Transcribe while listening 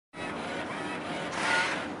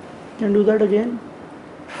And do that again.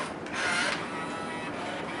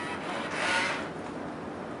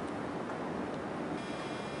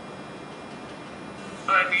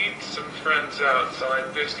 I need some friends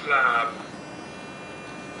outside this lab.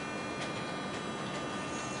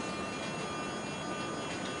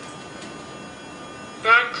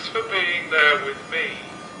 Thanks for being there with me.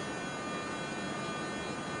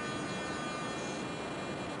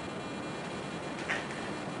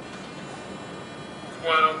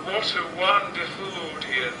 Well, what a wonderful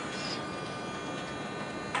audience.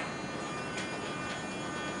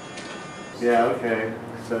 Yeah, okay.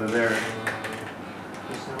 So there.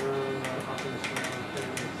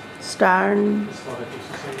 Stand.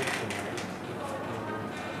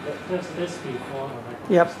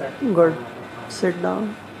 Yep, good. Sit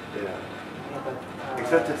down. Yeah.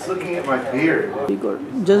 Except it's looking at my beard. Very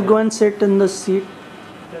good. Just go and sit in the seat.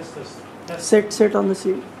 Sit on the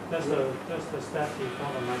seat. That's the step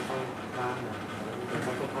before the micro plan. The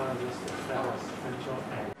micro plan is central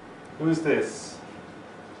and. Who's this?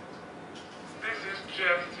 This is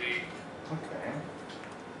Jesse. Okay.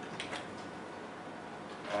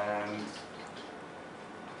 And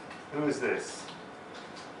who is this?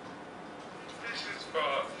 This is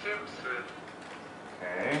Bart Simpson.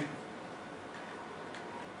 Okay.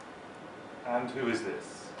 And who is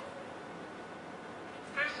this?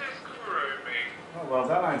 This is Kuromi. Oh, well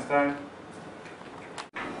done, Einstein.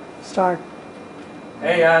 Start.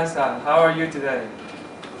 Hey Einstein, how are you today?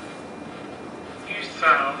 You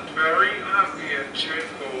sound very happy and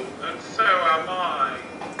cheerful, and so am I.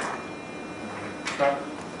 Stop.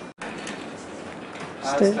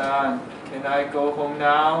 Stay. Einstein, can I go home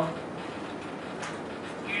now?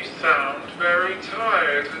 You sound very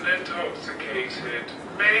tired and intoxicated.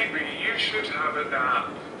 Maybe you should have a nap.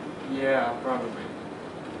 Yeah, probably.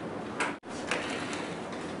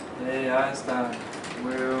 Hey Einstein,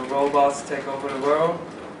 will robots take over the world?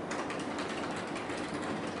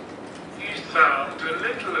 You sound a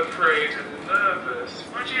little afraid and nervous.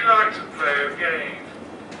 Would you like to play a game?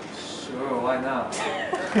 Sure, why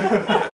not?